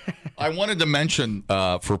got. I wanted to mention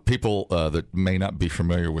for people that may not be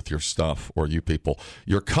familiar with your stuff, or you people,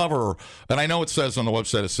 your cover, and I know it says on the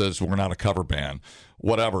website, it says we're not a cover band,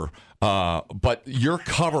 whatever, but your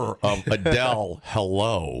cover of Adele,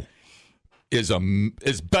 Hello, is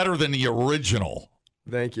better than the original.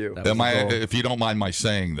 Thank you. If you don't mind my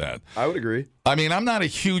saying that. I would agree. I mean, I'm not a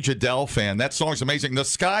huge Adele fan. That song's amazing. The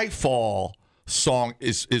Skyfall song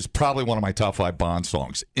is probably one of my top 5 Bond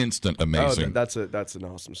songs. Instant amazing. Oh, that's an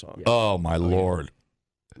awesome song. Oh, my Lord.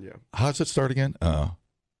 Yeah. How does it start again?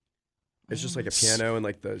 It's just like a piano and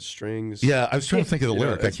like the strings. Yeah, I was trying to think of the You know,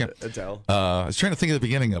 lyric. I it's can't. Adele. I was trying to think of the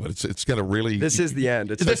beginning of it. It's got a really. This is the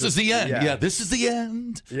end. It's This like is the end. Yeah. Yeah, this is the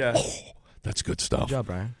end. Yeah. Oh, that's good stuff. Good job,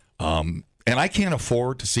 Brian. And I can't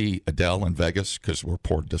afford to see Adele in Vegas because we're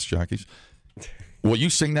poor disc jockeys. Will you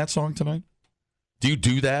sing that song tonight? Do you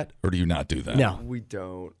do that or do you not do that? No. We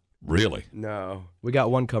don't. Really? No. We got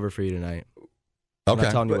one cover for you tonight. I'm Okay.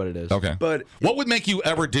 not telling you But- what it is. Okay. But What would make you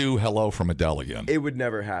ever do Hello from Adele again? it would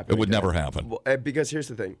never happen. It would again. never happen. Well, because here's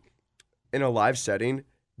the thing. In a live setting,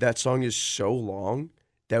 that song is so long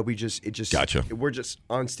that Gotcha. we're just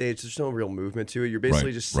on stage. There's no real movement to it. You're basically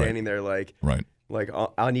Right, just right. standing there like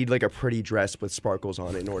I need like a pretty dress with sparkles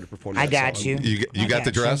on it in order to perform that I got song. you. You got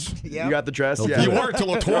the dress? You got the dress? Yeah. You wore it to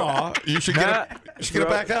Le Trois. You should get it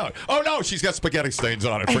back out. Oh, no, she's got spaghetti stains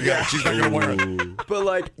on it. Forget it. She's not going to wear it. But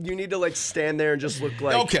like you need to like stand there and just look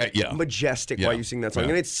like majestic Yeah. while you sing that song. Yeah.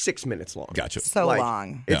 And it's 6 minutes long. Gotcha. So Like,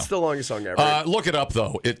 long. It's the longest song ever. Look it up,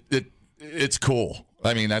 though. It's cool.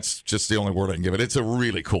 I mean, that's just the only word I can give it. It's a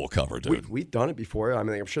really cool cover, dude. We've done it before. I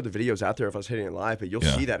mean, I'm sure the video's out there if I was hitting it live, but you'll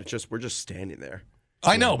Yeah. see that we're just standing there.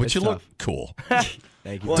 I know, but it's you look tough. cool.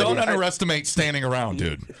 Thank you. Well, Don't I mean, underestimate standing around,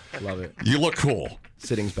 dude. Love it. You look cool.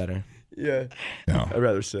 Sitting's better. Yeah. Yeah. I'd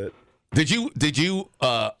rather sit. Did you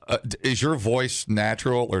is your voice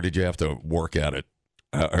natural or did you have to work at it?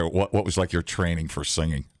 Or what was like your training for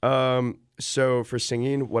singing? So for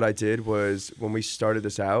singing, what I did was when we started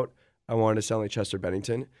this out, I wanted to sound like Chester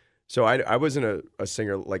Bennington. So I wasn't a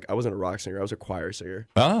singer, like I wasn't a rock singer. I was a choir singer.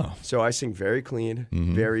 Oh. So I sing very clean,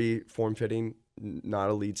 very form-fitting, not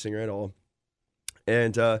a lead singer at all.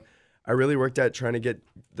 And I really worked at trying to get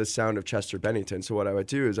the sound of Chester Bennington. So what I would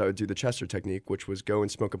do is I would do the Chester technique, which was go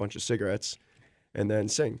and smoke a bunch of cigarettes and then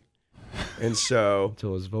sing. And so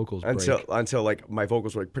Until his vocals break. until like my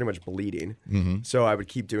vocals were like pretty much bleeding. So I would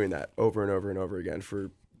keep doing that over and over and over again for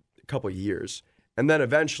a couple of years. And then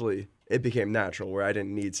eventually it became natural where I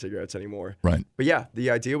didn't need cigarettes anymore. Right. But yeah, the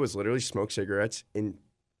idea was literally smoke cigarettes and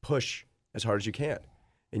push as hard as you can,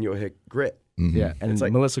 and you'll hit grit. Yeah, and It's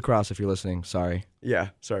like- Melissa Cross, if you're listening, sorry. Yeah,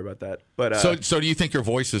 sorry about that. But So do you think your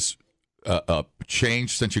voice has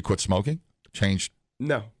changed since you quit smoking? Changed?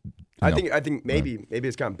 no, I No. think maybe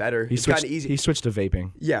it's gotten better. He It's switched, gotten easy. he switched to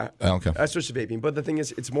vaping. Yeah, Okay. I switched to vaping, but the thing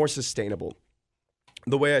is, it's more sustainable.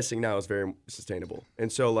 The way I sing now is very sustainable,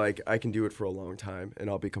 and so like I can do it for a long time, and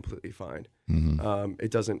I'll be completely fine. It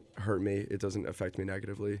doesn't hurt me. It doesn't affect me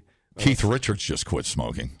negatively. Keith Richards just quit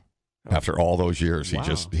smoking. After all those years,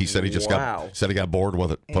 he said he just got bored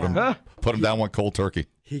with it. Put him down one cold turkey.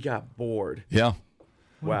 He got bored. Yeah.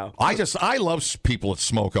 Wow. I love people that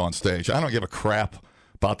smoke on stage. I don't give a crap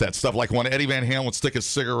about that stuff. Like when Eddie Van Halen would stick a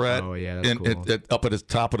cigarette Oh, yeah, that's cool. up at his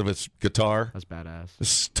top of his guitar. That's badass.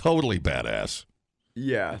 It's totally badass.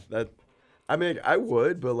 Yeah, I mean, I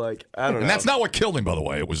would, but like, I don't know. And that's not what killed him, by the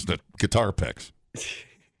way. It was the guitar picks.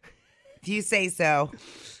 If you say so.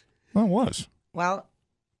 Well, it was. Well,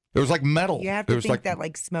 It was like metal. you have It to was think like, that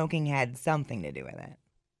like smoking had something to do with it.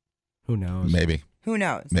 Who knows? Maybe. Who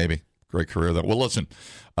knows? Maybe. Great career, though. Well, listen,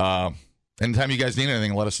 anytime you guys need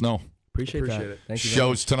anything, let us know. Appreciate Appreciate that. it. Thank you.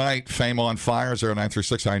 Shows tonight, Fame on Fire,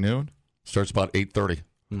 0936 High Noon. Starts about 8:30.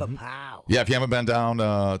 Wow. Yeah, if you haven't been down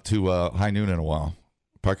to High Noon in a while,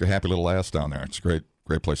 park your happy little ass down there. It's a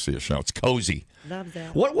great place to see a show. It's cozy. Love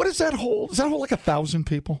that. What does that hold? Does that hold like 1,000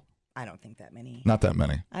 people? I don't think that many. Not that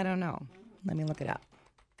many. I don't know. Let me look it up.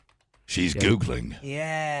 She's Googling.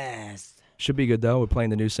 Yes. Should be good, though. We're playing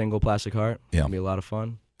the new single, Plastic Heart. Yeah. It'll be a lot of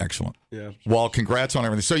fun. Excellent. Yeah. Well, congrats on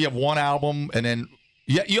everything. So you have one album, and then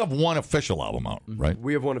you have one official album out, right?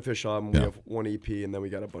 We have one official album. Yeah. We have one EP, and then we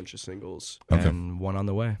got a bunch of singles. Okay. And one on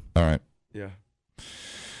the way. All right. Yeah.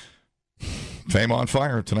 Fame on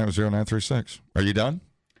Fire tonight was 0936. Are you done?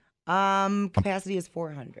 Capacity is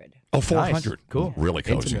 400. Oh, 400. Nice. Cool. Really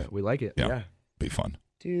cozy. Intimate. We like it. Yeah. Yeah. Be fun.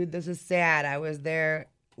 Dude, this is sad. I was there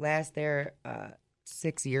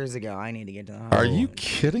 6 years ago. I need to get to the Are hospital. you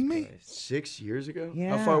kidding me? 6 years ago?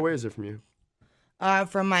 Yeah. How far away is it from you?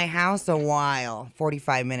 From my house a while,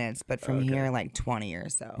 45 minutes, but from here like 20 or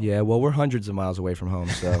so. Yeah, well, we're hundreds of miles away from home,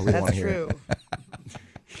 so we want That's to hear true.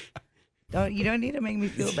 it. You don't need to make me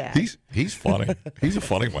feel bad. He's funny. He's a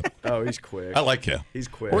funny one. Oh, he's quick. I like you. He's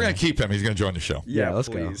quick. We're going to keep him. He's going to join the show. Yeah, let's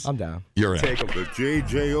please. go. I'm down. You're in. Take him. The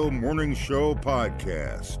JJO Morning Show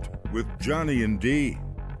podcast with Johnny and D.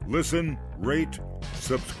 Listen, rate,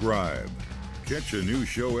 subscribe. Catch a new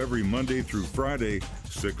show every Monday through Friday,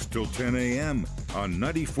 6 till 10 a.m. on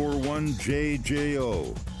 94.1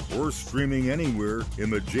 JJO or streaming anywhere in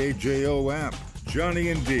the JJO app. Johnny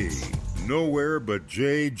and D. Nowhere but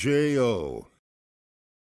JJO.